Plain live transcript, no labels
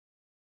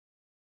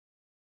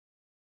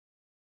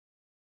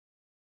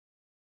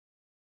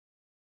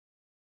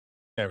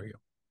There we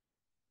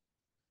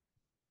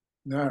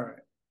go. All right.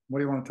 What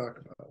do you want to talk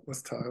about?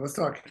 Let's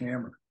talk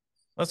hammer.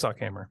 Let's talk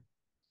hammer.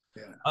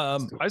 Yeah,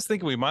 let's do I was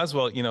thinking we might as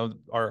well,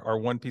 our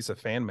one piece of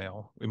fan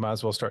mail, we might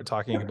as well start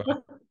talking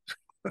about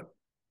it.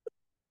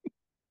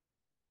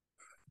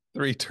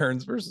 3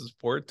 turns versus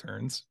 4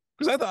 turns.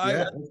 Because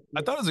Yeah,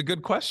 I thought it was a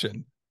good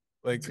question.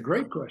 it's a Like,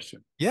 great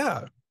question.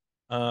 yeah.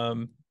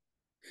 Um,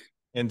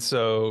 and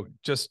so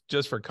just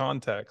for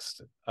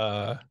context,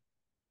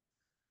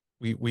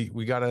 we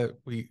got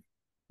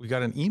we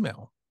got an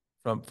email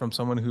from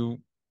someone who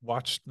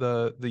watched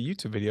the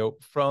YouTube video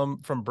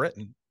from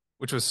Britain,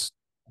 which was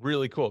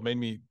really cool. It made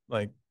me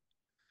like,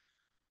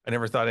 I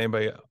never thought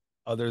anybody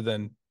other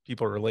than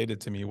people related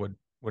to me would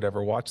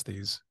ever watch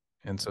these.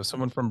 And so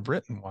someone from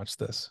Britain watched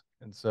this.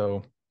 And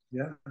so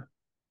Yeah,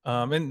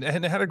 and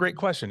it had a great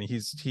question.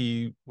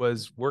 He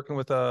was working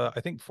with a,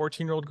 I think,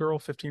 14-year-old girl,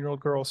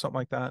 15-year-old girl, something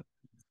like that.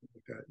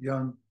 okay.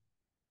 Young.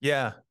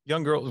 Yeah,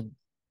 young girl,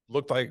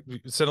 looked like,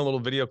 sent a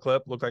little video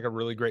clip, looked like a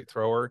really great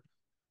thrower.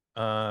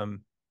 And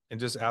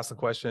just asked the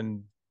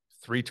question,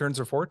 3 turns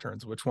or 4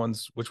 turns, which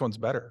one's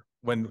better?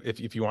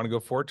 If you want to go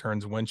 4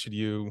 turns, when should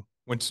you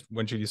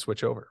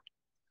switch over?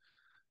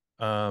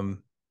 And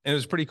it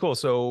was pretty cool.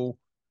 So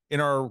in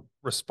our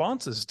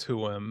responses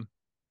to him,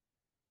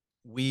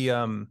 we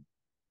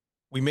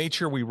made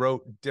sure we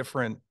wrote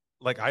different.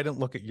 Like, I didn't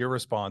look at your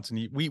response,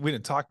 and we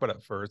didn't talk about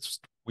it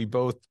first. We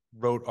both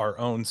wrote our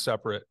own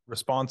separate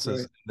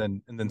responses, Right.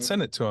 and then Right.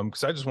 sent it to him,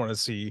 because I just want to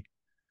see,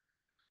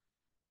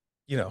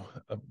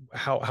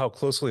 how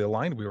closely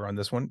aligned we were on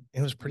this one.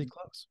 It was pretty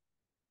close.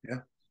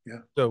 Yeah.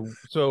 Yeah. So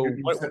You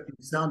what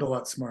sound a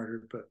lot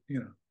smarter, but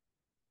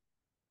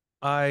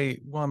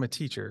well, I'm a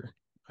teacher.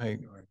 I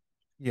you are.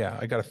 Yeah,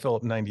 I got to fill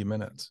up 90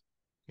 minutes.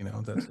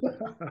 That's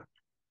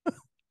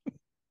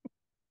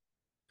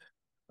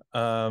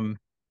um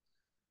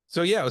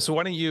so yeah, so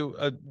why don't you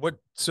what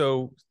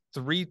so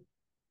three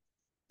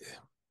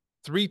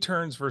 3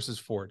 turns versus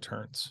 4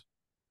 turns.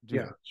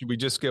 Yeah. Should we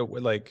just go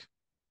with, like,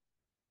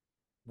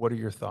 what are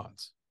your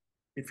thoughts?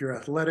 If you're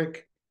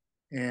athletic,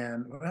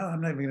 and well, I'm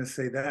not even going to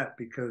say that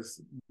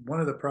because one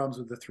of the problems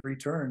with the 3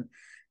 turn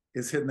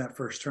is hitting that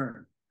first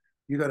turn.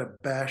 You got to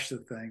bash the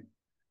thing.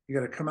 You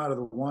got to come out of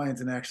the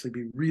winds and actually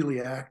be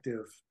really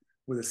active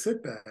with a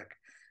sit back.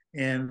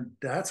 And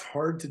that's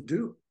hard to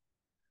do.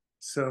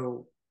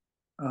 So,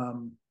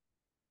 um,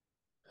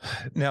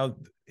 Now,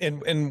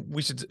 and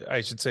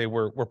I should say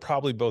we're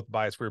probably both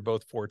biased. We're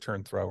both 4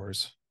 turn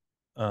throwers.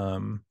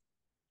 Um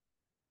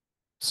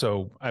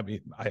so I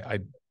mean, I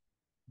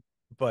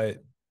but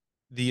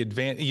the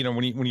advantage,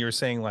 when you're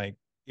saying, like,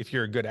 if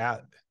you're a good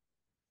if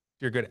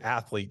you're a good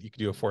athlete, you could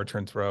do a 4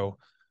 turn throw.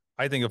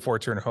 I think a 4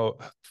 turn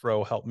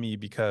throw helped me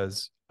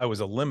because I was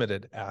a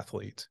limited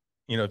athlete.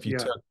 If you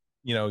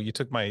yeah,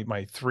 took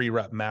my 3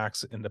 rep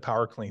max in the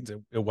power cleans,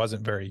 it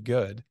wasn't very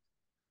good.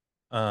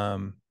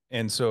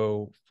 And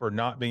so for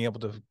not being able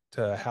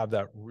to have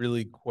that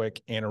really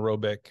quick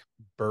anaerobic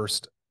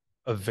burst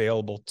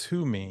available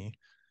to me,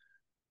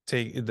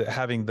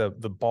 having the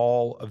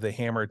ball of the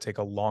hammer take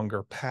a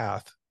longer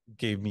path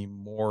gave me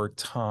more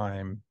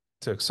time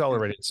to yeah,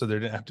 accelerate it, so there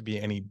didn't have to be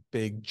any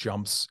big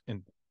jumps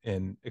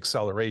in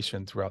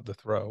acceleration throughout the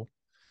throw.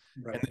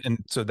 and right. and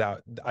so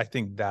that, I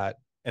think, that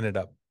ended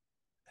up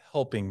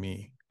helping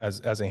me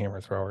as a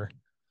hammer thrower.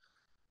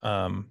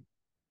 um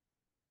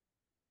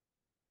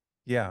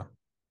yeah,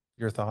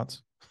 your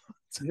thoughts?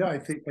 Yeah, I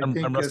I'm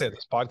think rusty as at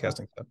this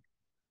podcasting stuff.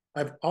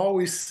 I've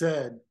always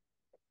said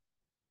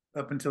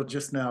up until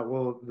just now,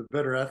 well, the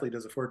better athlete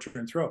does a 4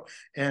 turn throw.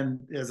 And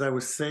as I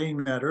was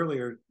saying that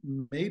earlier,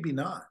 maybe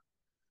not,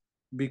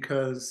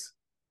 because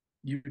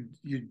you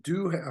you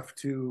do have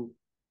to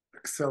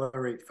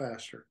accelerate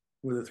faster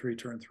with a 3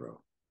 turn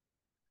throw.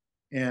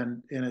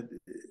 And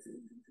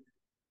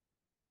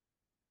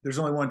there's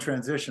only one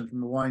transition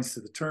from the winds to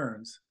the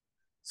turns.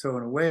 So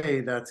in a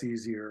way, that's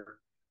easier.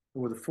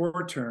 But with a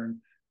 4 turn,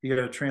 you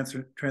got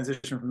to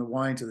transition from the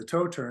wind to the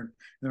toe turn,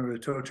 and then with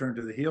a toe turn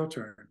to the heel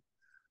turn.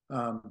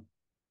 Um,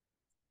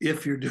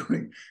 if you're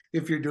doing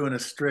a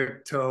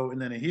strict toe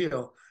and then a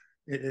heel,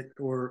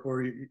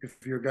 or if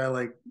you're a guy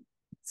like,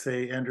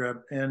 say,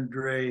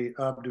 Andrei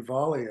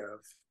Abduvaliev,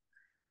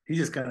 he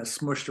just kind of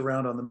smushed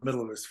around on the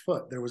middle of his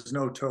foot. There was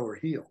no toe or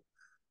heel.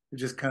 It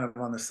was just kind of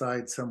on the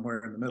side somewhere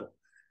in the middle.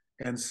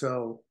 And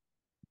so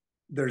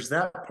there's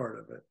that part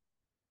of it.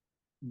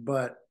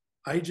 But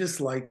I just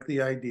like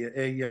the idea.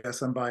 A,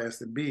 yes, I'm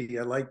biased, and B,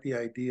 I like the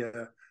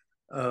idea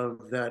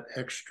of that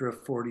extra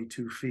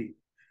 42 feet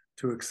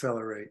to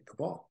accelerate the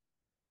ball.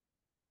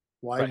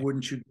 Why Right.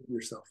 wouldn't you give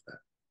yourself that?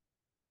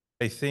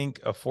 I think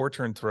a 4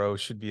 turn throw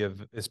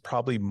is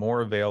probably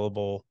more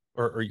available,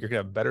 or you're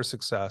gonna have better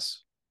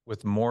success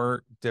with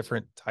more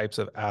different types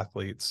of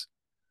athletes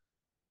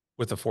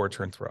with a 4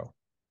 turn throw.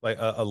 Like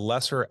a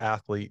lesser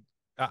athlete,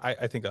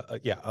 I think,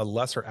 a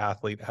lesser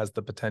athlete has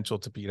the potential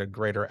to be a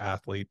greater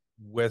athlete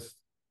with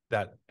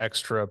that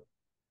extra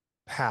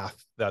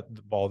path that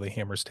the ball the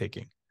hammer's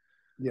taking.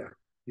 Yeah,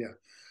 yeah.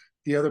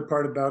 The other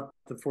part about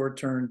the 4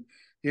 turn,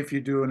 if you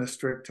do in a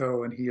strict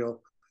toe and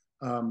heel,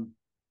 um,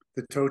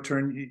 The toe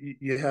turn,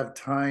 you have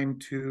time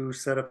to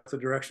set up the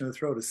direction of the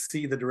throw, to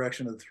see the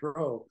direction of the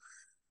throw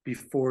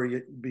before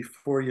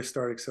you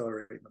start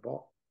accelerating the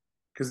ball.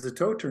 Because the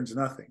toe turn's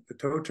nothing. The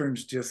toe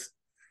turn's just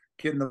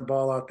getting the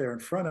ball out there in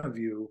front of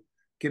you,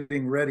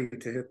 getting ready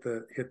to hit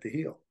the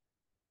heel.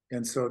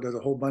 And so it does a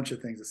whole bunch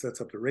of things. It sets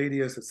up the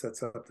radius, it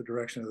sets up the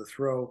direction of the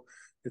throw,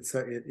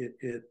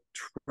 it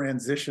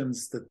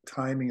transitions the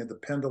timing of the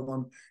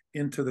pendulum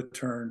into the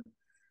turn.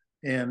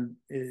 And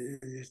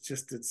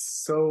it's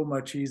so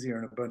much easier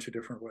in a bunch of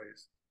different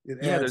ways.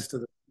 It adds to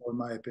the flow, in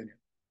my opinion.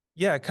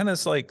 Yeah, it kind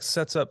of like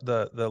sets up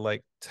the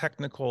like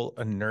technical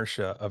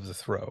inertia of the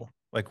throw.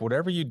 Like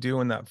whatever you do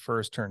in that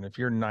first turn, if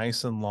you're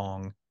nice and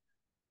long,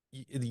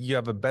 you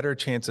have a better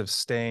chance of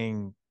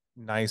staying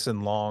nice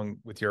and long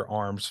with your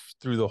arms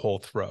through the whole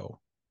throw.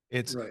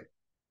 It's right.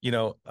 You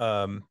know,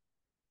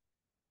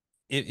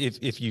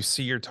 if you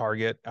see your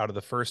target out of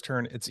the first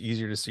turn, it's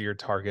easier to see your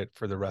target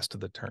for the rest of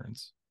the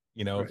turns.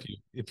 You know, right.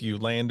 if you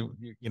land,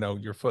 you know,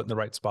 your foot in the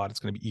right spot, it's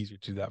going to be easier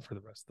to do that for the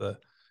rest of the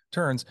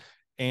turns.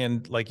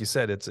 And like you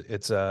said,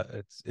 it's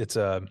a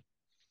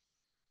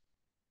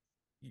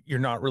you're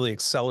not really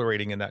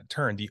accelerating in that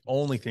turn. The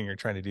only thing you're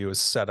trying to do is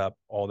set up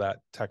all that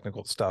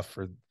technical stuff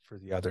for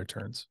the other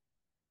turns,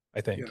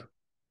 I think. Yeah.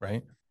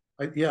 Right.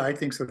 I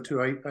think so too.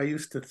 I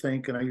used to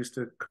think, and I used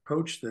to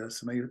coach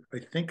this, and I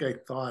think I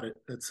thought it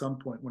at some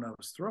point when I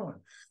was throwing,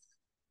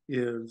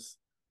 is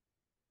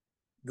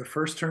the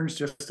first turn's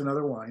just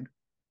another wind.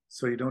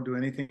 So you don't do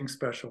anything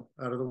special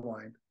out of the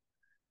wind.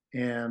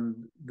 And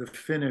the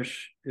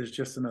finish is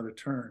just another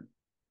turn.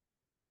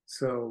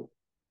 So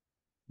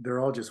they're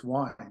all just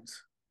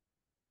winds.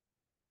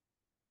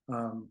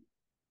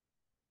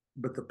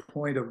 But the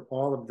point of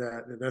all of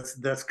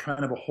that's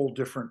kind of a whole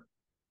different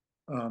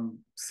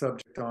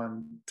subject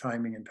on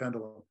timing and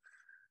pendulum.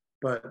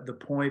 But the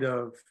point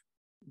of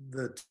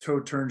the toe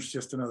turn's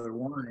just another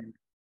wind.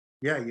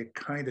 Yeah, you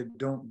kind of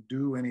don't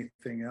do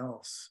anything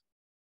else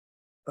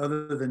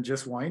other than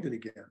just wind it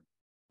again.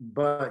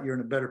 But you're in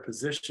a better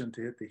position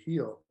to hit the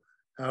heel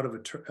out of a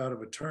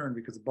turn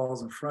because the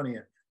ball's in front of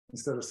you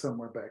instead of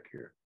somewhere back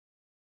here.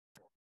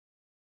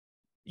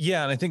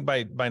 Yeah, and I think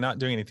by not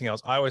doing anything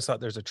else, I always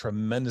thought there's a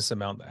tremendous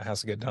amount that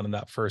has to get done in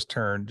that first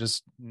turn.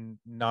 Just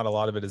not a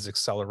lot of it is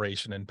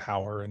acceleration and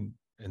power and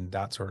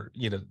that sort of,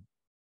 you know,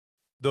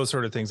 those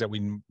sort of things that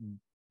we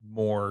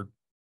more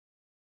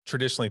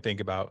traditionally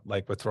think about,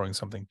 like with throwing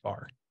something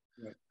far.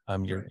 Right.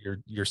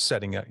 You're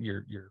setting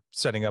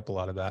up a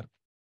lot of that.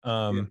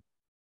 The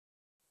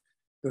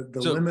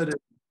limited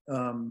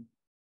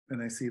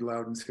and I see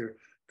Loudon's here.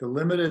 The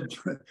limited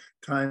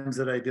times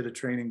that I did a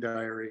training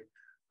diary,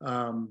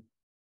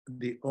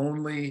 the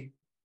only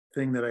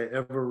thing that I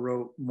ever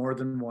wrote more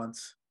than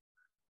once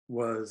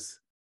was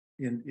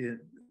in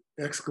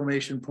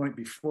exclamation point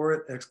before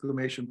it,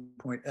 exclamation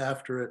point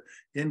after it,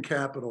 in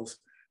capitals,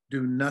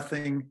 do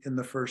nothing in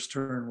the first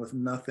turn with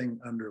nothing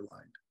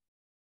underlined.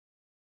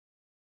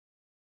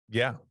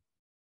 Yeah.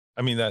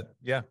 I mean, that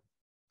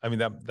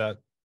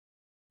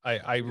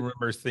I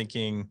remember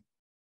thinking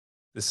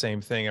the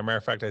same thing. As a matter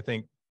of fact, I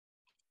think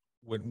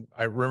when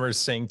I remember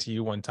saying to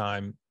you one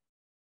time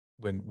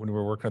when we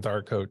were working with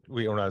our coach,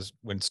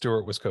 when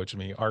Stuart was coaching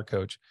me, our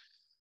coach,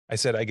 I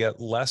said, I get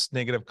less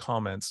negative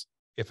comments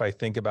if I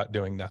think about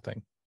doing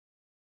nothing.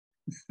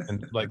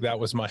 And like, that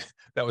was my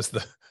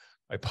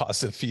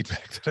positive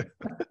feedback that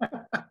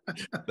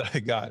I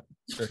got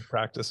during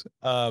practice.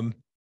 Yeah.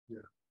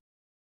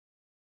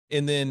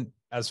 And then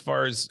as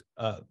far as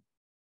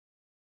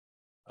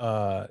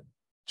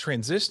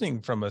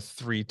transitioning from a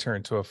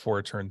 3-turn to a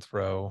 4-turn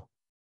throw,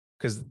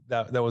 because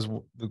that was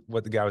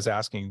what the guy was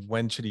asking,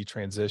 when should he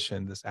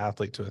transition this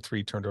athlete to a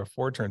 3-turn to a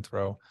 4-turn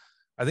throw?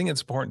 I think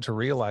it's important to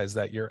realize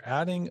that you're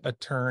adding a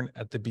turn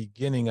at the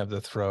beginning of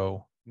the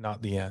throw,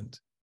 not the end.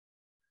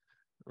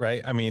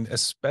 Right? I mean,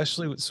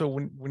 especially so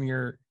when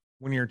you're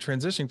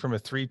transitioning from a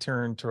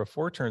 3-turn to a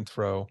 4-turn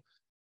throw,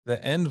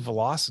 the end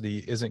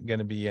velocity isn't going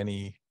to be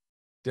any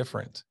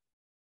different.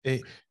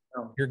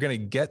 You're going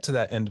to get to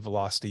that end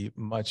velocity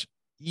much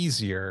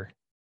easier,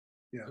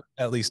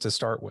 at least to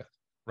start with,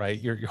 right?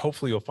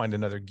 Hopefully you'll find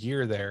another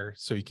gear there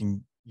so you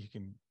can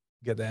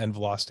get the end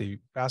velocity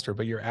faster,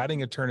 but you're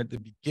adding a turn at the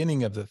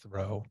beginning of the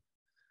throw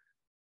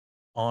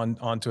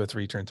onto a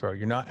 3-turn throw.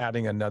 You're not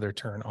adding another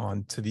turn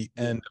on to the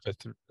end of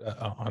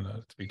on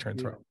a 3-turn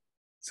throw.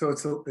 So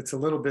it's a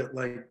little bit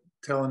like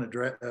telling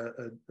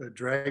a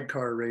drag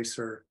car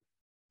racer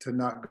to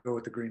not go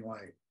at the green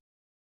light.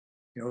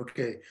 You know,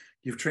 okay,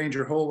 you've trained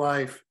your whole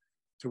life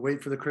to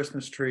wait for the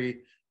Christmas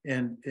tree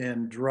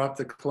and drop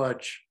the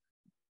clutch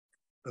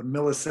a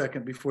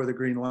millisecond before the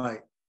green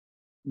light.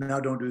 Now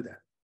don't do that.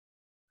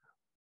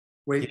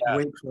 Wait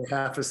for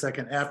half a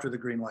second after the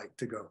green light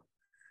to go.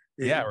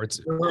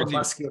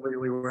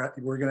 Muscularly,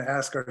 we're going to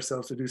ask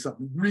ourselves to do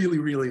something really,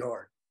 really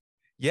hard.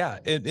 Yeah,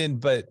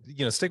 but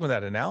you know, sticking with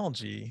that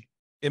analogy,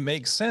 it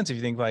makes sense if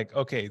you think like,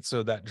 okay,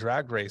 so that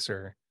drag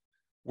racer,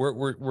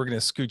 we're going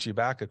to scoot you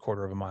back a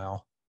quarter of a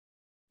mile,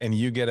 and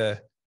you get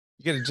a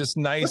just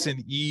nice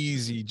and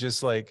easy,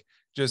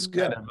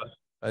 kind of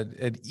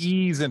an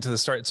ease into the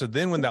start. So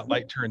then when that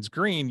light turns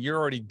green, you're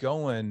already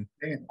going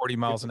 40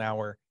 miles an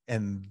hour,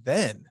 and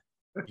then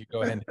you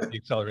go ahead and hit the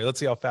accelerator. Let's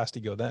see how fast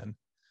you go then.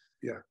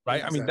 Yeah. Right.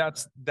 Exactly. I mean,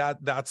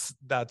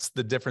 that's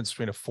the difference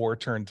between a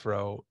 4-turn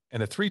throw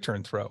and a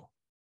 3-turn throw.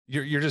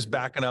 You're just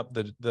backing up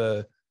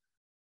the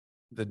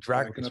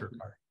drag racer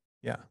car.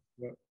 Yeah.